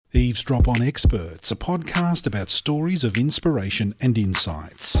Eavesdrop on Experts, a podcast about stories of inspiration and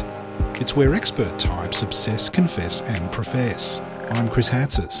insights. It's where expert types obsess, confess and profess. I'm Chris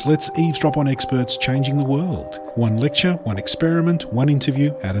Hatzis. Let's eavesdrop on experts changing the world. One lecture, one experiment, one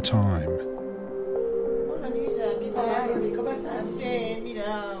interview at a time.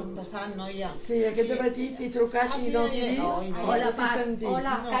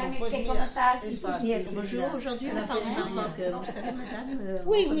 Hola, Carmen, ¿cómo estás? Bonjour, aujourd'hui on va parler maroc. Vous savez, madame,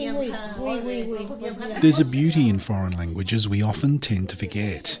 Oui. There's a beauty in foreign languages we often tend to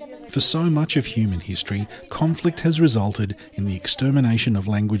forget. For so much of human history, conflict has resulted in the extermination of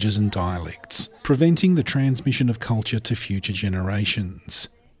languages and dialects, preventing the transmission of culture to future generations.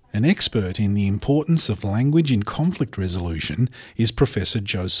 An expert in the importance of language in conflict resolution is Professor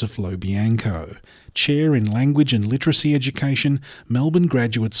Joseph Lo Bianco, Chair in Language and Literacy Education, Melbourne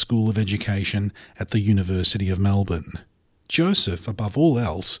Graduate School of Education at the University of Melbourne. Joseph, above all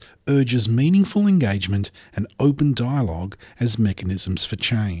else, urges meaningful engagement and open dialogue as mechanisms for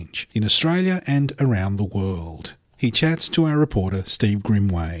change, in Australia and around the world. He chats to our reporter Steve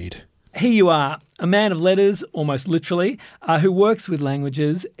Grimwade. Here you are, a man of letters, almost literally, who works with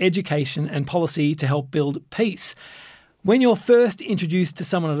languages, education and policy to help build peace. When you're first introduced to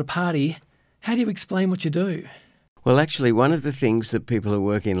someone at a party, how do you explain what you do? Well, actually, one of the things that people who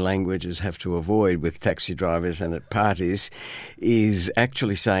work in languages have to avoid with taxi drivers and at parties is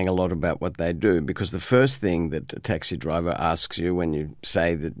actually saying a lot about what they do, because the first thing that a taxi driver asks you when you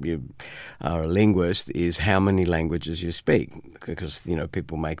say that you are a linguist is how many languages you speak, because,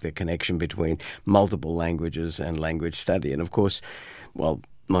 people make the connection between multiple languages and language study. And, of course,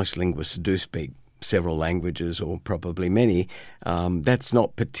 most linguists do speak several languages, or probably many. That's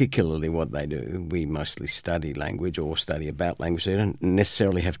not particularly what they do. We mostly study language or study about language. You don't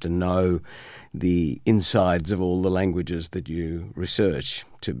necessarily have to know the insides of all the languages that you research.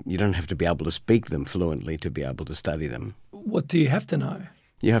 You don't have to be able to speak them fluently to be able to study them. What do you have to know?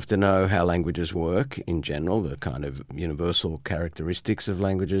 You have to know how languages work in general, the kind of universal characteristics of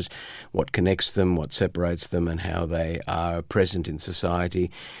languages, what connects them, what separates them, and how they are present in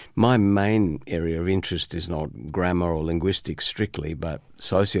society. My main area of interest is not grammar or linguistics strictly, but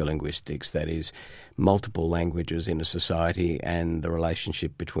sociolinguistics, that is, multiple languages in a society and the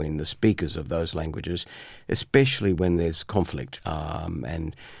relationship between the speakers of those languages, especially when there's conflict,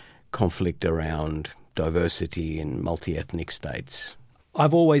 and conflict around diversity in multi-ethnic states.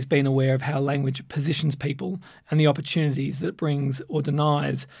 I've always been aware of how language positions people and the opportunities that it brings or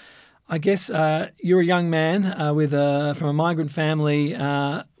denies. I guess you're a young man from a migrant family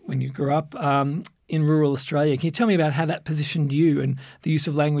when you grew up in rural Australia. Can you tell me about how that positioned you and the use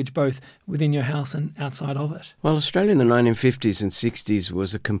of language both within your house and outside of it? Well, Australia in the 1950s and 60s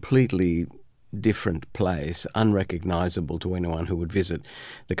was a completely different place, unrecognisable to anyone who would visit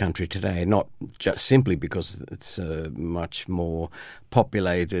the country today, not just simply because it's a much more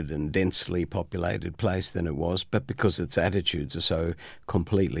populated and densely populated place than it was, but because its attitudes are so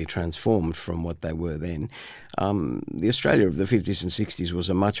completely transformed from what they were then. The Australia of the 50s and 60s was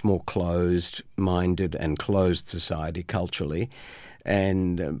a much more closed-minded and closed society culturally,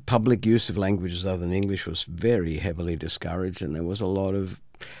 and public use of languages other than English was very heavily discouraged, and there was a lot of,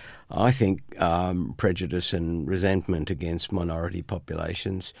 I think, prejudice and resentment against minority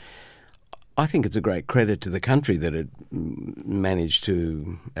populations. I think it's a great credit to the country that it managed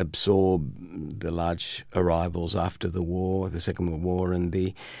to absorb the large arrivals after the war, the Second World War, and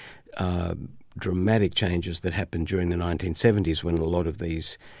the dramatic changes that happened during the 1970s when a lot of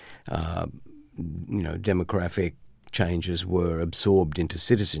these, demographic changes were absorbed into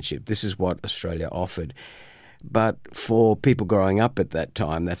citizenship. This is what Australia offered. But for people growing up at that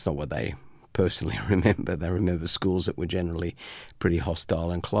time, that's not what they personally remember. They remember schools that were generally pretty hostile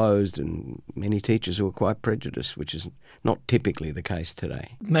and closed, and many teachers who were quite prejudiced, which is not typically the case today.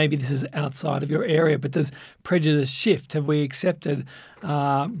 Maybe this is outside of your area, but does prejudice shift? Have we accepted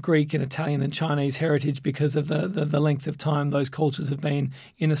Greek and Italian and Chinese heritage because of the length of time those cultures have been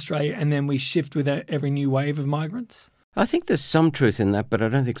in Australia, and then we shift with every new wave of migrants? I think there's some truth in that, but I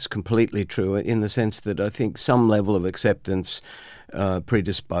don't think it's completely true, in the sense that I think some level of acceptance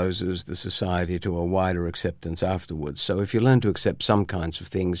predisposes the society to a wider acceptance afterwards. So if you learn to accept some kinds of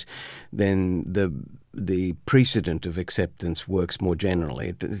things, then the precedent of acceptance works more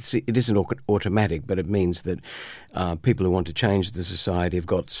generally. It isn't automatic, but it means that people who want to change the society have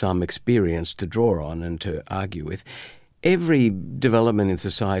got some experience to draw on and to argue with. every development in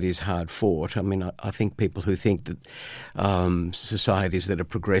society is hard fought. I mean, I think people who think that societies that are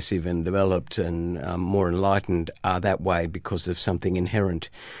progressive and developed and more enlightened are that way because of something inherent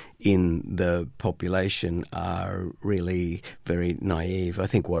in the population are really very naive. I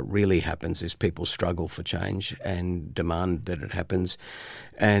think what really happens is people struggle for change and demand that it happens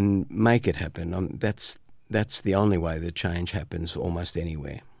and make it happen. That's the only way that change happens almost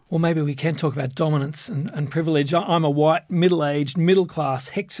anywhere. Well, maybe we can talk about dominance and privilege. I'm a white, middle-aged,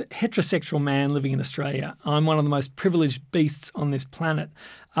 middle-class, heterosexual man living in Australia. I'm one of the most privileged beasts on this planet.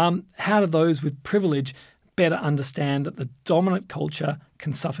 How do those with privilege better understand that the dominant culture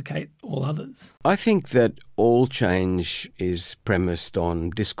can suffocate all others? I think that all change is premised on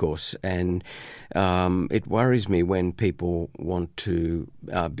discourse, and it worries me when people want to,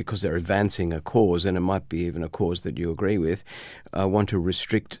 because they're advancing a cause, and it might be even a cause that you agree with, want to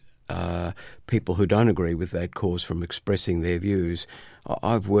restrict people who don't agree with that cause from expressing their views.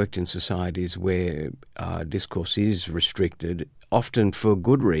 I've worked in societies where discourse is restricted, often for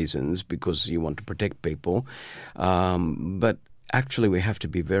good reasons, because you want to protect people, but actually we have to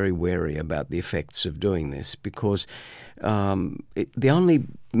be very wary about the effects of doing this, because the only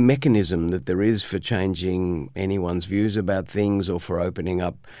mechanism that there is for changing anyone's views about things or for opening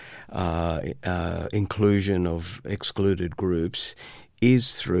up inclusion of excluded groups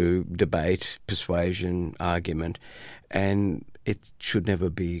is through debate, persuasion, argument, and it should never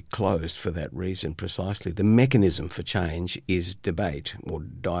be closed for that reason precisely. The mechanism for change is debate or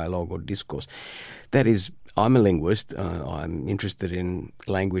dialogue or discourse. That is, I'm a linguist. I'm interested in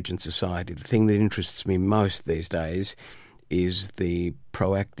language and society. The thing that interests me most these days is the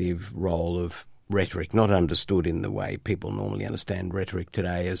proactive role of rhetoric, not understood in the way people normally understand rhetoric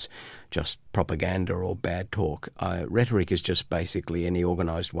today as just propaganda or bad talk. Rhetoric is just basically any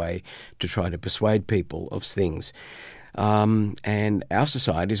organised way to try to persuade people of things. And our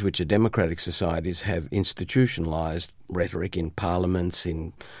societies, which are democratic societies, have institutionalised rhetoric in parliaments,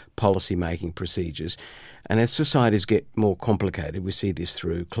 in policy-making procedures. And as societies get more complicated, we see this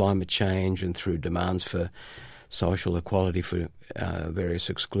through climate change and through demands for social equality for various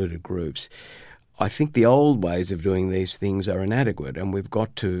excluded groups. I think the old ways of doing these things are inadequate, and we've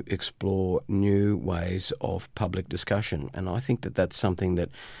got to explore new ways of public discussion. And I think that that's something that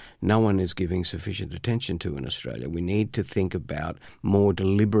no one is giving sufficient attention to in Australia. We need to think about more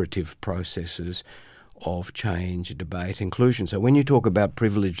deliberative processes of change, debate, inclusion. So when you talk about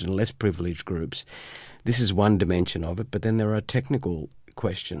privileged and less privileged groups, this is one dimension of it, but then there are technical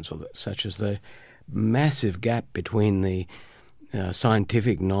questions, such as the massive gap between the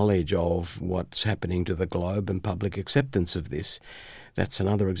scientific knowledge of what's happening to the globe and public acceptance of this. That's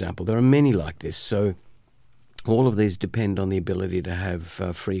another example. There are many like this. So all of these depend on the ability to have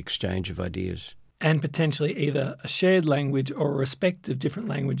free exchange of ideas. And potentially either a shared language or a respect of different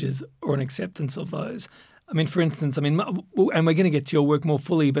languages or an acceptance of those. I mean, for instance, and we're going to get to your work more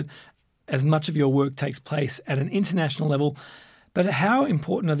fully, but as much of your work takes place at an international level, but how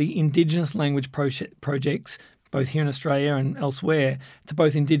important are the Indigenous language projects, both here in Australia and elsewhere, to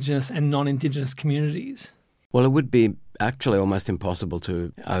both Indigenous and non-Indigenous communities? Well, it would be actually almost impossible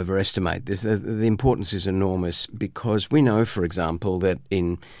to overestimate this. The importance is enormous because we know, for example, that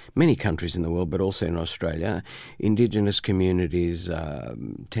in many countries in the world, but also in Australia, Indigenous communities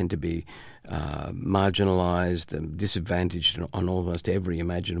tend to be marginalised and disadvantaged on almost every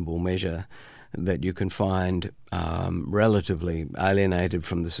imaginable measure that you can find, relatively alienated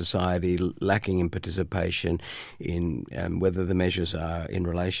from the society, lacking in participation in whether the measures are in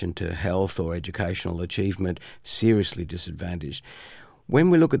relation to health or educational achievement, seriously disadvantaged. When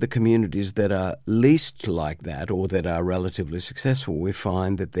we look at the communities that are least like that or that are relatively successful, we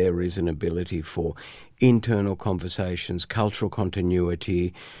find that there is an ability for internal conversations, cultural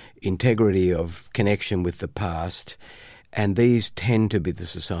continuity, integrity of connection with the past. And these tend to be the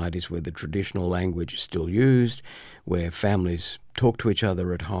societies where the traditional language is still used, where families talk to each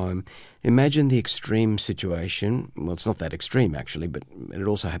other at home. Imagine the extreme situation, well, it's not that extreme actually, but it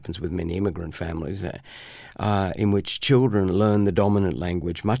also happens with many immigrant families, in which children learn the dominant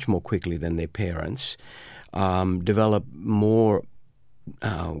language much more quickly than their parents, develop more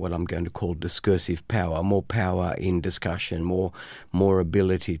what I'm going to call discursive power, more power in discussion, more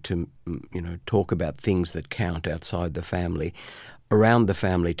ability to talk about things that count outside the family. around the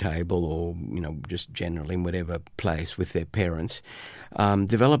family table or, just generally in whatever place with their parents,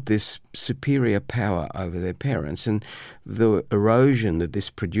 develop this superior power over their parents. And the erosion that this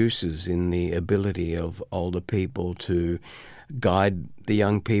produces in the ability of older people to guide the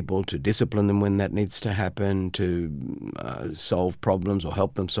young people, to discipline them when that needs to happen, to solve problems or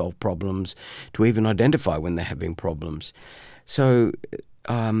help them solve problems, to even identify when they're having problems. So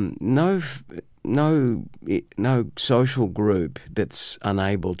no social group that's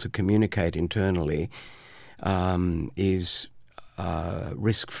unable to communicate internally is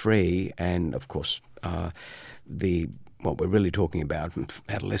risk-free, and of course what we're really talking about,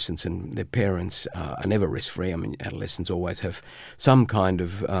 adolescents and their parents are never risk-free. I mean, adolescents always have some kind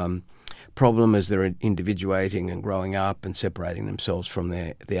of problem as they're individuating and growing up and separating themselves from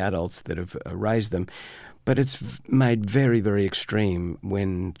the adults that have raised them. But it's made very, very extreme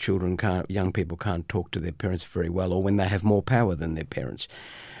when young people can't talk to their parents very well, or when they have more power than their parents.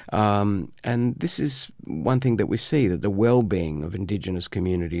 And this is one thing that we see, that the well-being of Indigenous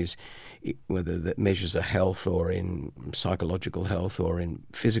communities, whether that measures of health or in psychological health or in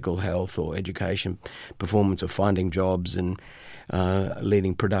physical health or education performance, or finding jobs and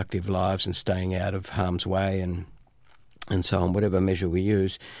leading productive lives and staying out of harm's way and so on, whatever measure we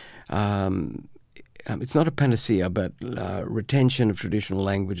use, it's not a panacea, but retention of traditional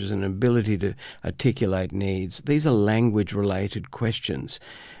languages and ability to articulate needs, these are language-related questions.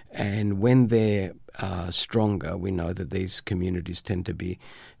 And when they're stronger, we know that these communities tend to be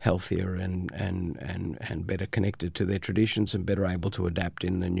healthier and better connected to their traditions and better able to adapt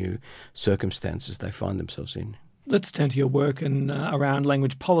in the new circumstances they find themselves in. Let's turn to your work around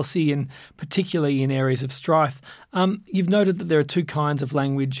language policy, and particularly in areas of strife. You've noted that there are two kinds of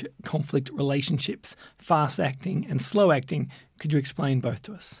language conflict relationships, fast-acting and slow-acting. Could you explain both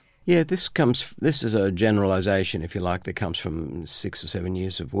to us? Yeah, this is a generalisation, if you like, that comes from 6 or 7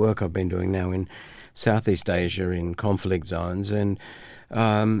 years of work I've been doing now in Southeast Asia in conflict zones, and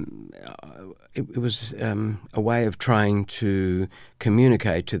it was a way of trying to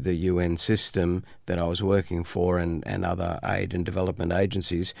communicate to the UN system that I was working for and other aid and development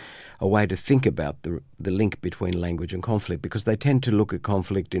agencies, a way to think about the link between language and conflict, because they tend to look at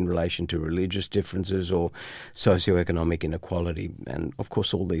conflict in relation to religious differences or socioeconomic inequality. And of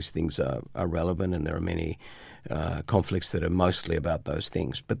course all these things are relevant, and there are many conflicts that are mostly about those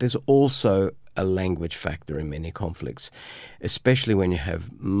things. But there's also a language factor in many conflicts, especially when you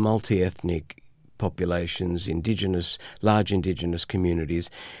have multi-ethnic populations, large Indigenous communities,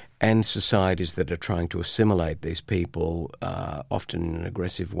 and societies that are trying to assimilate these people, often in an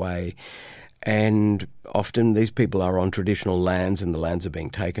aggressive way. And often these people are on traditional lands, and the lands are being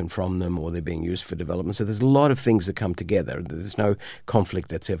taken from them, or they're being used for development. So there's a lot of things that come together. There's no conflict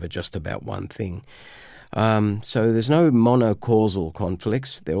that's ever just about one thing. So there's no monocausal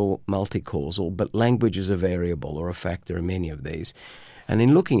conflicts. They're all multi-causal, but language is a variable or a factor in many of these. And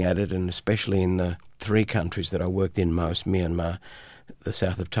in looking at it, and especially in the 3 countries that I worked in most, Myanmar, the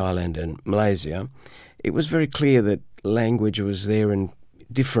south of Thailand and Malaysia, it was very clear that language was there in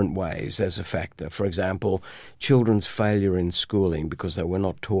different ways as a factor. For example, children's failure in schooling because they were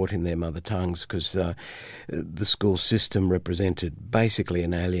not taught in their mother tongues, because the school system represented basically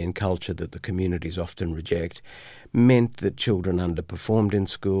an alien culture that the communities often reject, meant that children underperformed in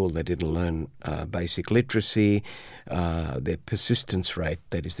school. They didn't learn basic literacy. Their persistence rate,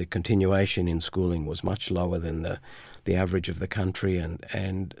 that is their continuation in schooling, was much lower than the average of the country.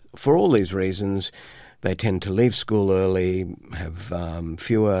 And for all these reasons, they tend to leave school early, have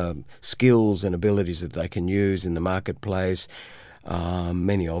fewer skills and abilities that they can use in the marketplace.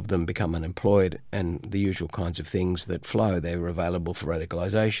 Many of them become unemployed, and the usual kinds of things that flow. They're available for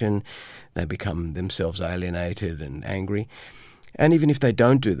radicalisation. They become themselves alienated and angry. And even if they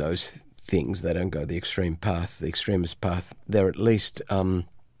don't do those things, they don't go the extremist path, they're at least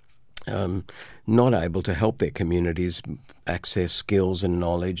not able to help their communities access skills and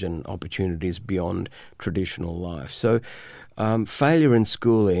knowledge and opportunities beyond traditional life. So failure in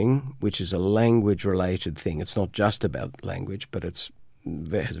schooling, which is a language-related thing, it's not just about language, but has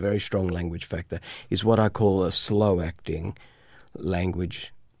a very strong language factor, is what I call a slow-acting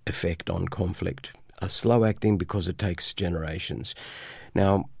language effect on conflict. A slow-acting because it takes generations.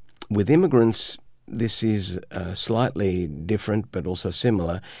 Now, with immigrants, this is slightly different, but also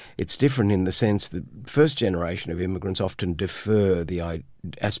similar. It's different in the sense that first generation of immigrants often defer the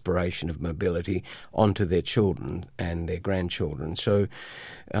aspiration of mobility onto their children and their grandchildren. So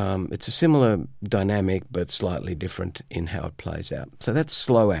it's a similar dynamic, but slightly different in how it plays out. So that's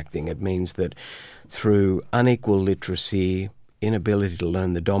slow acting. It means that through unequal literacy, inability to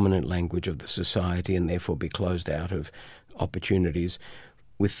learn the dominant language of the society and therefore be closed out of opportunities.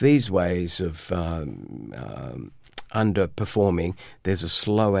 With these ways of underperforming, there's a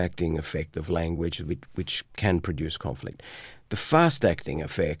slow-acting effect of language which can produce conflict. The fast-acting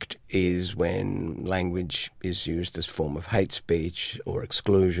effect is when language is used as a form of hate speech or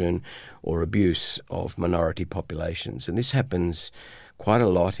exclusion or abuse of minority populations. And this happens quite a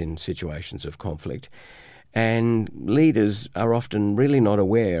lot in situations of conflict. And leaders are often really not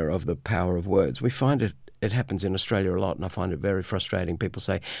aware of the power of words. We find it happens in Australia a lot, and I find it very frustrating. People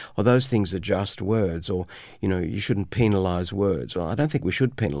say, oh, those things are just words, or, you shouldn't penalise words. Well, I don't think we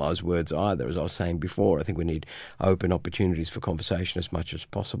should penalise words either, as I was saying before. I think we need open opportunities for conversation as much as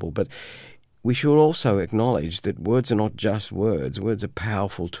possible. But we should also acknowledge that words are not just words. Words are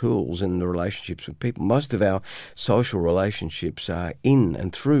powerful tools in the relationships with people. Most of our social relationships are in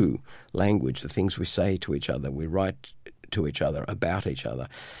and through language, the things we say to each other, we write to each other, about each other.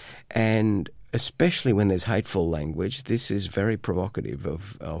 And especially when there's hateful language, this is very provocative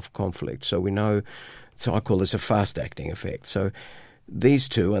of conflict. So we know, so I call this a fast-acting effect. So these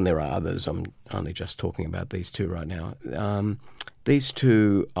two, and there are others, I'm only just talking about these two right now, these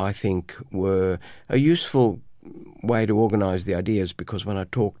two, I think, were a useful way to organise the ideas, because when I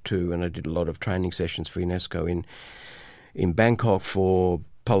talked to, and I did a lot of training sessions for UNESCO in Bangkok for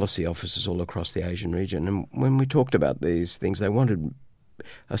policy officers all across the Asian region, and when we talked about these things, they wanted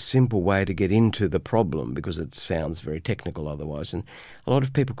a simple way to get into the problem, because it sounds very technical otherwise. And a lot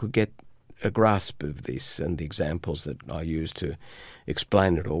of people could get a grasp of this and the examples that I used to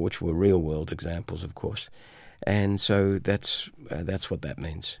explain it all, which were real-world examples, of course. And so that's what that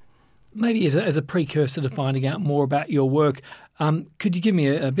means. Maybe as a precursor to finding out more about your work, could you give me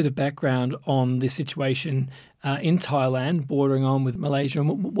a bit of background on this situation in Thailand, bordering on with Malaysia,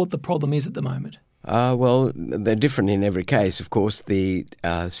 and what the problem is at the moment? Well, they're different in every case. Of course, the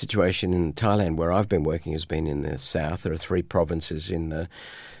situation in Thailand, where I've been working, has been in the south. There are 3 provinces in the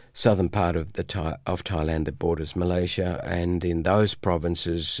southern part of Thailand that borders Malaysia, and in those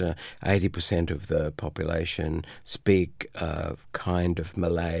provinces, 80% of the population speak a kind of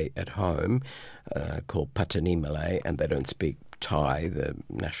Malay at home called Patani Malay, and they don't speak Thai, the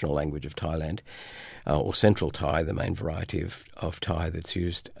national language of Thailand. Or Central Thai, the main variety of Thai that's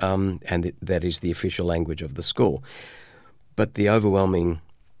used, and that is the official language of the school. But the overwhelming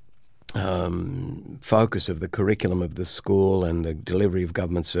focus of the curriculum of the school and the delivery of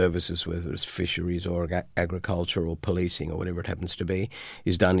government services, whether it's fisheries or agriculture or policing or whatever it happens to be,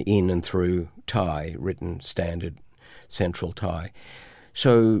 is done in and through Thai, written standard Central Thai.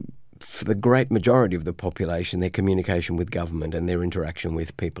 So for the great majority of the population, their communication with government and their interaction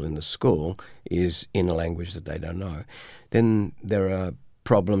with people in the school is in a language that they don't know. Then there are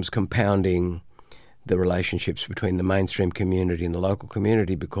problems compounding the relationships between the mainstream community and the local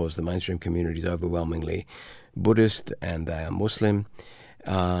community, because the mainstream community is overwhelmingly Buddhist and they are Muslim.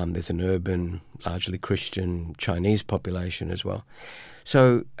 There's an urban, largely Christian Chinese population as well.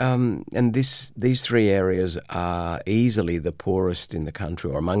 So, and these 3 areas are easily the poorest in the country,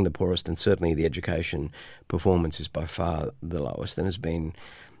 or among the poorest, and certainly the education performance is by far the lowest, and has been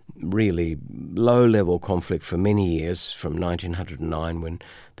really low-level conflict for many years, from 1909, when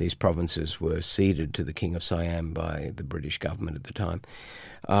these provinces were ceded to the King of Siam by the British government at the time,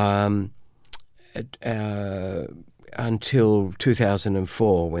 until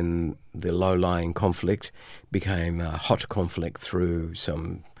 2004, when the low-lying conflict became a hot conflict through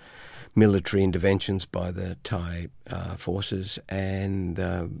some military interventions by the Thai forces, and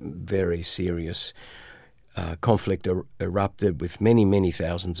very serious conflict erupted with many, many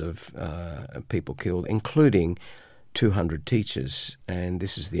thousands of people killed, including 200 teachers. And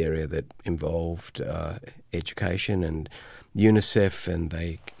this is the area that involved education, and UNICEF, and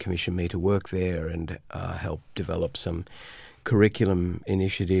they commissioned me to work there and help develop some curriculum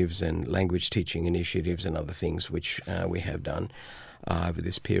initiatives and language teaching initiatives and other things which we have done over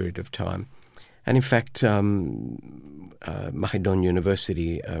this period of time. And in fact, Mahidol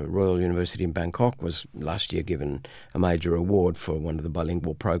University, Royal University in Bangkok, was last year given a major award for one of the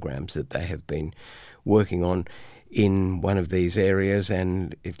bilingual programs that they have been working on in one of these areas.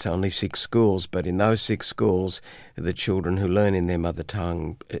 And it's only 6 schools, but in those 6 schools, the children who learn in their mother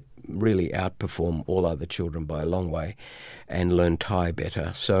tongue really outperform all other children by a long way and learn Thai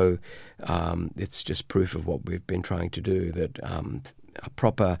better. So it's just proof of what we've been trying to do, that a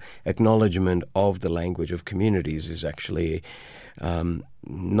proper acknowledgement of the language of communities is actually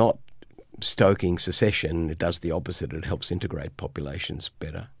not stoking secession. It does the opposite. It helps integrate populations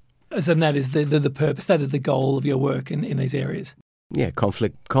better. So that is the purpose, that is the goal of your work in these areas? Yeah,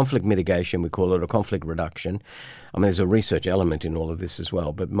 conflict mitigation, we call it, or conflict reduction. I mean, there's a research element in all of this as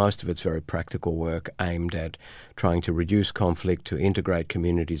well, but most of it's very practical work aimed at trying to reduce conflict, to integrate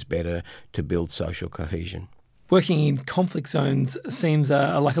communities better, to build social cohesion. Working in conflict zones seems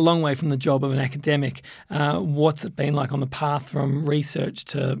like a long way from the job of an academic. What's it been like on the path from research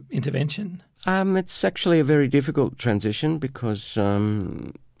to intervention? It's actually a very difficult transition because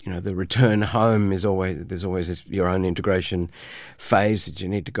the return home there's always your own integration phase that you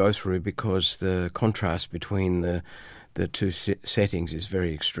need to go through because the contrast between the two settings is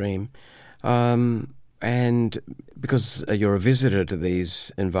very extreme. And because you're a visitor to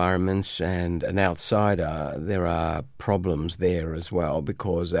these environments and an outsider, there are problems there as well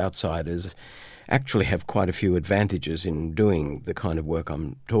because outsiders actually have quite a few advantages in doing the kind of work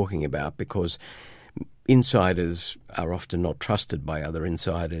I'm talking about because insiders are often not trusted by other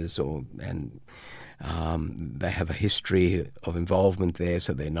insiders and they have a history of involvement there,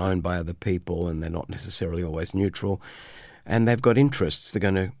 so they're known by other people and they're not necessarily always neutral. And they've got interests. They're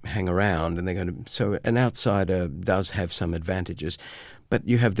going to hang around and so an outsider does have some advantages. But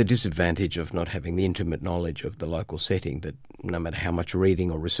you have the disadvantage of not having the intimate knowledge of the local setting that no matter how much reading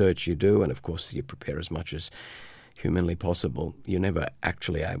or research you do, and of course you prepare as much as humanly possible, you're never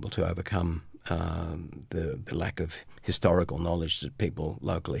actually able to overcome the lack of historical knowledge that people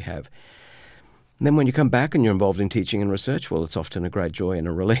locally have. And then when you come back and you're involved in teaching and research, well, it's often a great joy and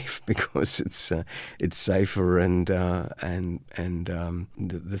a relief because it's safer and the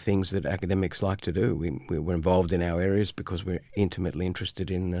things that academics like to do. We're involved in our areas because we're intimately interested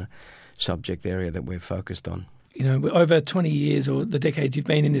in the subject area that we're focused on. Over 20 years or the decades you've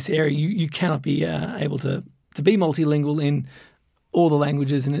been in this area, you cannot be able to be multilingual in all the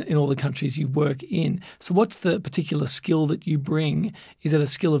languages and in all the countries you work in. So what's the particular skill that you bring? Is it a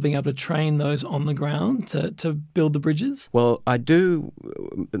skill of being able to train those on the ground to build the bridges? Well, I do.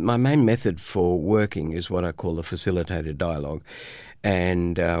 My main method for working is what I call the facilitated dialogue.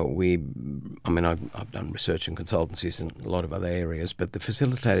 And I've done research and consultancies in a lot of other areas, but the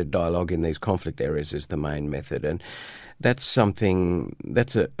facilitated dialogue in these conflict areas is the main method. And that's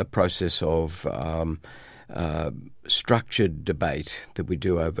a process of structured debate that we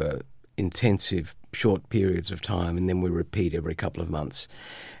do over intensive short periods of time, and then we repeat every couple of months.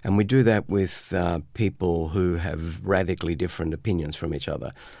 And we do that with people who have radically different opinions from each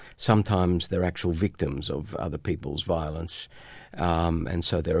other. Sometimes they're actual victims of other people's violence. And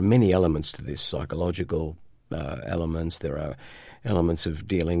so there are many elements to this, psychological elements. There are elements of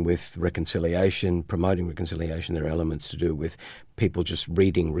dealing with reconciliation, promoting reconciliation. There are elements to do with people just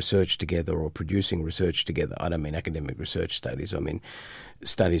reading research together or producing research together. I don't mean academic research studies. I mean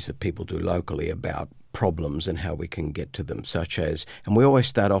studies that people do locally about problems and how we can get to them, such as, and we always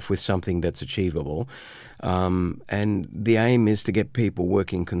start off with something that's achievable. And the aim is to get people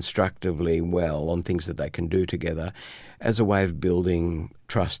working constructively well on things that they can do together as a way of building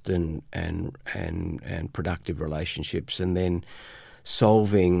trust and productive relationships, and then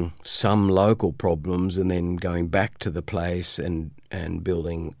solving some local problems and then going back to the place and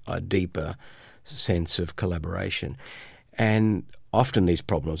building a deeper sense of collaboration. And often these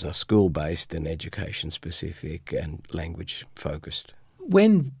problems are school-based and education-specific and language-focused.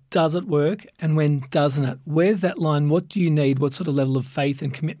 When does it work and when doesn't it? Where's that line? What do you need? What sort of level of faith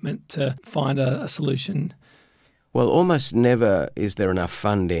and commitment to find a solution? Well, almost never is there enough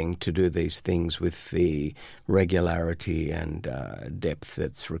funding to do these things with the regularity and depth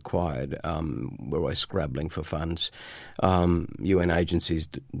that's required. We're always scrabbling for funds. UN agencies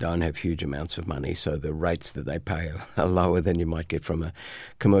don't have huge amounts of money, so the rates that they pay are lower than you might get from a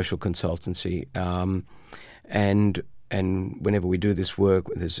commercial consultancy. And whenever we do this work,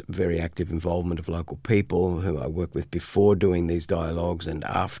 there's very active involvement of local people who I work with before doing these dialogues and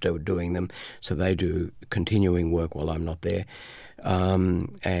after doing them. So they do continuing work while I'm not there.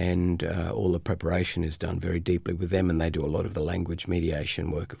 And all the preparation is done very deeply with them, and they do a lot of the language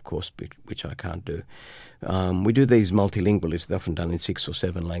mediation work, of course, which I can't do. We do these multilingual. They're often done in 6 or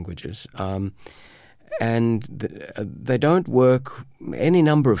 7 languages. And they don't work. Any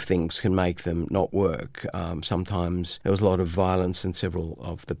number of things can make them not work. Sometimes there was a lot of violence and several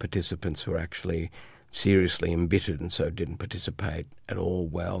of the participants were actually seriously embittered and so didn't participate at all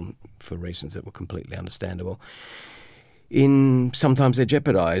well for reasons that were completely understandable. Sometimes they're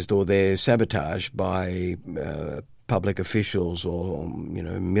jeopardised or they're sabotaged by public officials or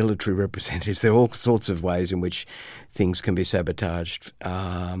military representatives. There are all sorts of ways in which things can be sabotaged,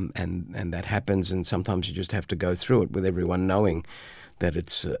 and that happens. And sometimes you just have to go through it with everyone knowing that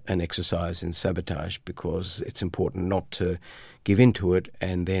it's an exercise in sabotage, because it's important not to give into it,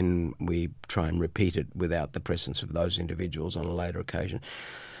 and then we try and repeat it without the presence of those individuals on a later occasion.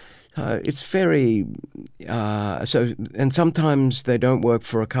 It's very and sometimes they don't work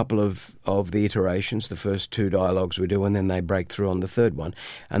for a couple of the iterations, the first 2 dialogues we do, and then they break through on the third one,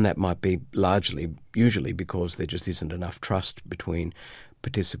 and that might be usually because there just isn't enough trust between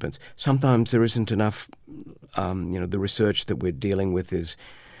participants. Sometimes there isn't enough. The research that we're dealing with is,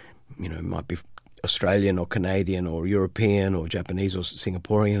 might be Australian or Canadian or European or Japanese or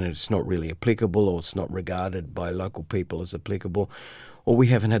Singaporean, and it's not really applicable, or it's not regarded by local people as applicable, or we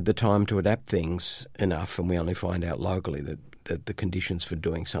haven't had the time to adapt things enough, and we only find out locally that the conditions for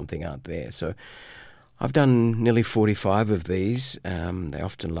doing something aren't there. So I've done nearly 45 of these. They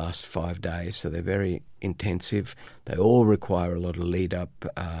often last 5 days, so they're very intensive. They all require a lot of lead-up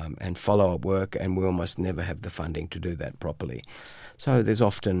and follow-up work, and we almost never have the funding to do that properly. So there's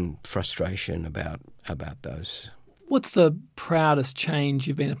often frustration about those. What's the proudest change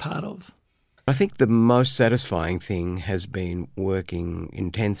you've been a part of? I think the most satisfying thing has been working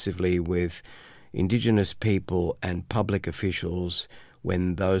intensively with Indigenous people and public officials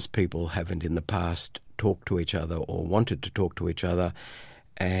when those people haven't in the past talked to each other or wanted to talk to each other,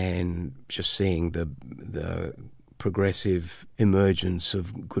 and just seeing the progressive emergence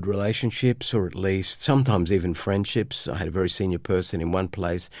of good relationships, or at least sometimes even friendships. I had a very senior person in one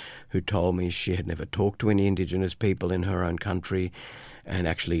place who told me she had never talked to any Indigenous people in her own country, and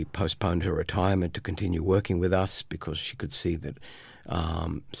actually postponed her retirement to continue working with us because she could see that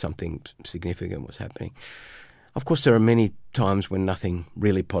something significant was happening. Of course, there are many times when nothing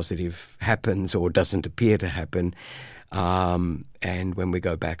really positive happens or doesn't appear to happen. And when we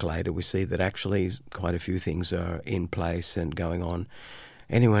go back later, we see that actually quite a few things are in place and going on.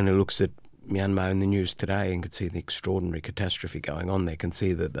 Anyone who looks at Myanmar in the news today and can see the extraordinary catastrophe going on there can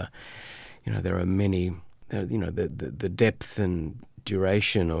see that there are many, the depth and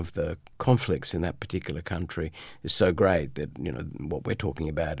duration of the conflicts in that particular country is so great that, what we're talking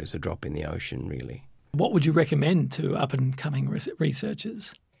about is a drop in the ocean, really. What would you recommend to up-and-coming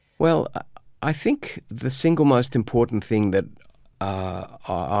researchers? Well, I think the single most important thing that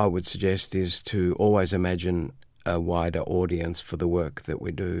I would suggest is to always imagine a wider audience for the work that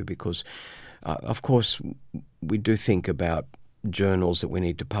we do, because, of course, we do think about journals that we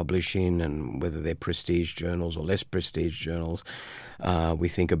need to publish in, and whether they're prestige journals or less prestige journals. We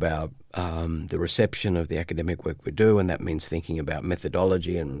think about the reception of the academic work we do, and that means thinking about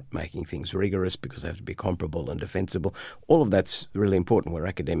methodology and making things rigorous because they have to be comparable and defensible. All of that's really important. We're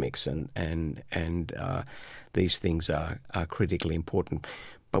academics, and these things are critically important.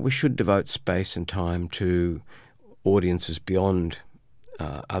 But we should devote space and time to audiences beyond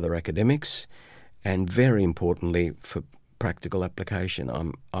other academics, and very importantly, for practical application.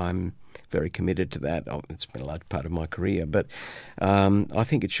 I'm very committed to that. It's been a large part of my career, but I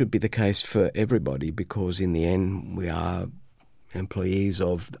think it should be the case for everybody, because in the end we are employees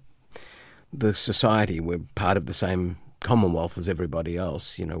of the society. We're part of the same commonwealth as everybody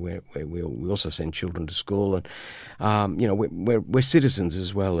else. We also send children to school, and we're citizens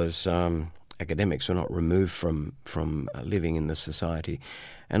as well as academics. We're not removed from living in the society,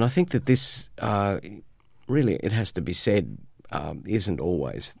 and I think that this. Really, it has to be said, isn't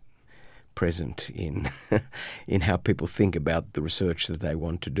always present in in how people think about the research that they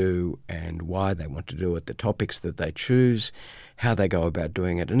want to do and why they want to do it, the topics that they choose, how they go about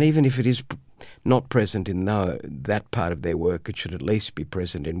doing it. And even if it is not present in that part of their work, it should at least be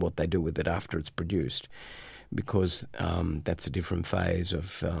present in what they do with it after it's produced, because that's a different phase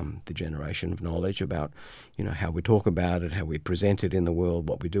of the generation of knowledge about, how we talk about it, how we present it in the world,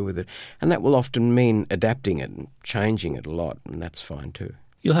 what we do with it. And that will often mean adapting it and changing it a lot, and that's fine too.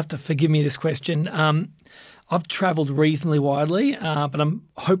 You'll have to forgive me this question. I've travelled reasonably widely, but I'm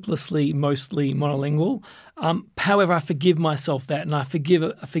hopelessly mostly monolingual. However, I forgive myself that, and I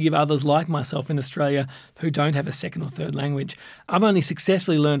forgive others like myself in Australia who don't have a second or third language. I've only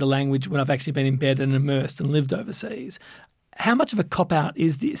successfully learned a language when I've actually been embedded and immersed and lived overseas. How much of a cop-out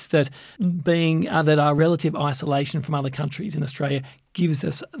is this that our relative isolation from other countries in Australia gives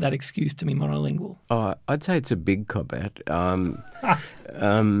us that excuse to be monolingual? I'd say it's a big cop-out. I'm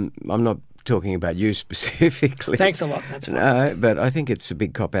not talking about you specifically. Thanks a lot. That's fine. But I think it's a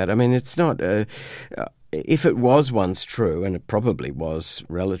big cop-out. I mean, it's not... if it was once true, and it probably was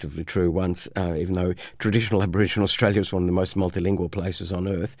relatively true once, even though traditional Aboriginal Australia was one of the most multilingual places on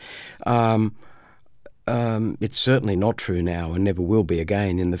earth, it's certainly not true now and never will be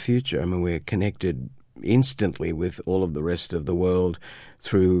again in the future. I mean, we're connected instantly with all of the rest of the world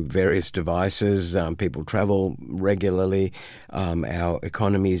through various devices. People travel regularly. Our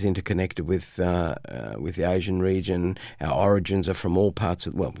economy is interconnected with the Asian region. Our origins are from all parts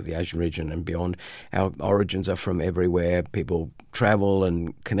of, with the Asian region and beyond. Our origins are from everywhere. People travel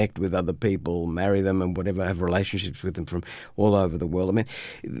and connect with other people, marry them and whatever, have relationships with them from all over the world. I mean,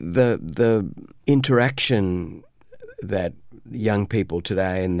 the interaction that young people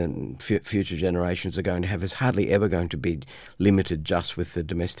today and the future generations are going to have is hardly ever going to be limited just with the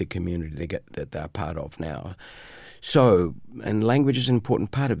domestic community that they're part of now. So, and language is an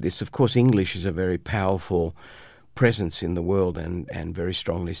important part of this. Of course, English is a very powerful presence in the world and very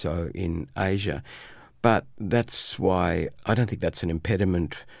strongly so in Asia. But that's why I don't think that's an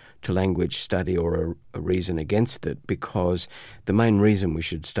impediment to language study or a reason against it, because the main reason we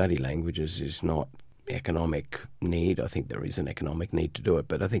should study languages is not economic need. I think there is an economic need to do it,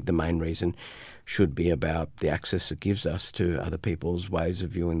 but I think the main reason should be about the access it gives us to other people's ways of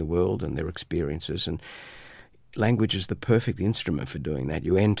viewing the world and their experiences. And language is the perfect instrument for doing that.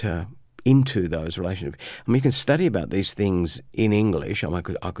 You enter into those relationships. I mean, you can study about these things in English. I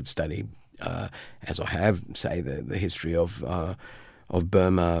mean, I could study, as I have, say, the history of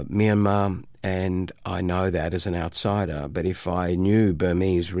Burma, Myanmar, and I know that as an outsider. But if I knew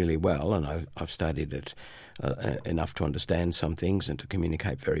Burmese really well, and I've studied it enough to understand some things and to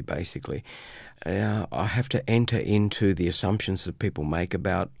communicate very basically, I have to enter into the assumptions that people make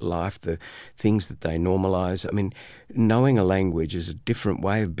about life, the things that they normalise. I mean, knowing a language is a different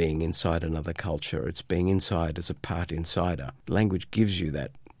way of being inside another culture. It's being inside as a part insider. Language gives you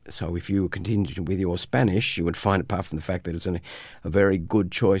that. So if you continue with your Spanish, you would find, apart from the fact that it's a very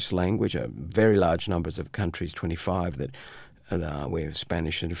good choice language, very large numbers of countries, 25, that where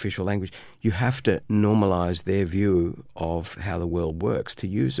Spanish is an official language, you have to normalise their view of how the world works to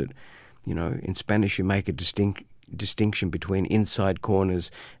use it. You know, in Spanish you make a distinction between inside corners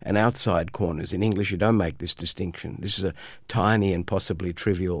and outside corners. In English you don't make this distinction. This is a tiny and possibly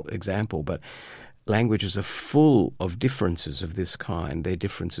trivial example, but languages are full of differences of this kind. They're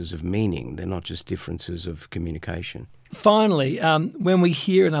differences of meaning. They're not just differences of communication. Finally, when we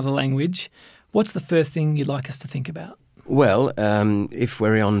hear another language, what's the first thing you'd like us to think about? Well, if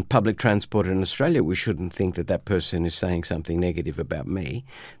we're on public transport in Australia, we shouldn't think that person is saying something negative about me.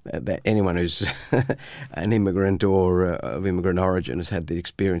 That anyone who's an immigrant or of immigrant origin has had the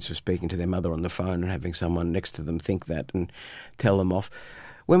experience of speaking to their mother on the phone and having someone next to them think that and tell them off.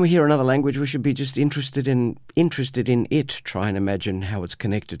 When we hear another language, we should be just interested in it, try and imagine how it's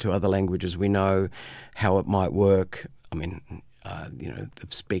connected to other languages we know, how it might work. I mean, the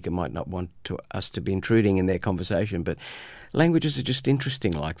speaker might not want us to be intruding in their conversation, but languages are just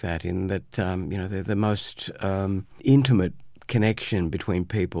interesting like that, in that, they're the most intimate connection between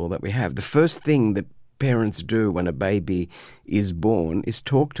people that we have. The first thing that parents do when a baby is born is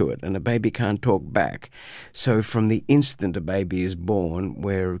talk to it, and a baby can't talk back. So from the instant a baby is born,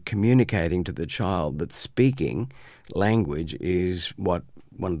 we're communicating to the child that speaking language is one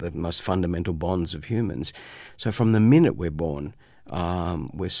of the most fundamental bonds of humans. So from the minute we're born,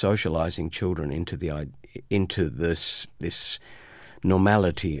 we're socializing children into this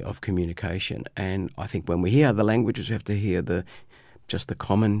normality of communication. And I think when we hear other languages, we have to hear the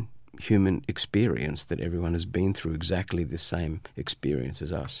common human experience that everyone has been through exactly the same experience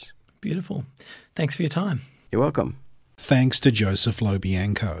as us. Beautiful. Thanks for your time. You're welcome. Thanks to Joseph Lo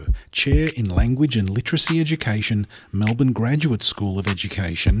Bianco, Chair in Language and Literacy Education, Melbourne Graduate School of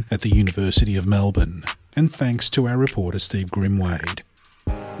Education at the University of Melbourne. And thanks to our reporter Steve Grimwade.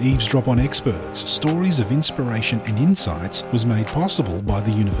 Eavesdrop on Experts, Stories of Inspiration and Insights was made possible by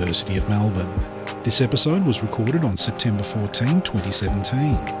the University of Melbourne. This episode was recorded on September 14,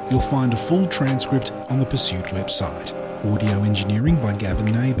 2017. You'll find a full transcript on the Pursuit website. Audio engineering by Gavin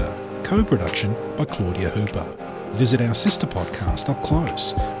Nebauer. Co-production by Claudia Hooper. Visit our sister podcast, Up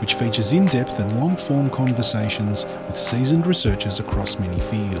Close, which features in-depth and long-form conversations with seasoned researchers across many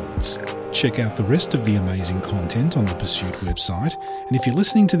fields. Check out the rest of the amazing content on the Pursuit website, and if you're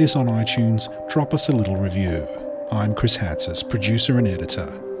listening to this on iTunes, drop us a little review. I'm Chris Hatzis, producer and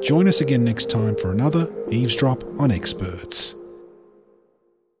editor. Join us again next time for another Eavesdrop on Experts.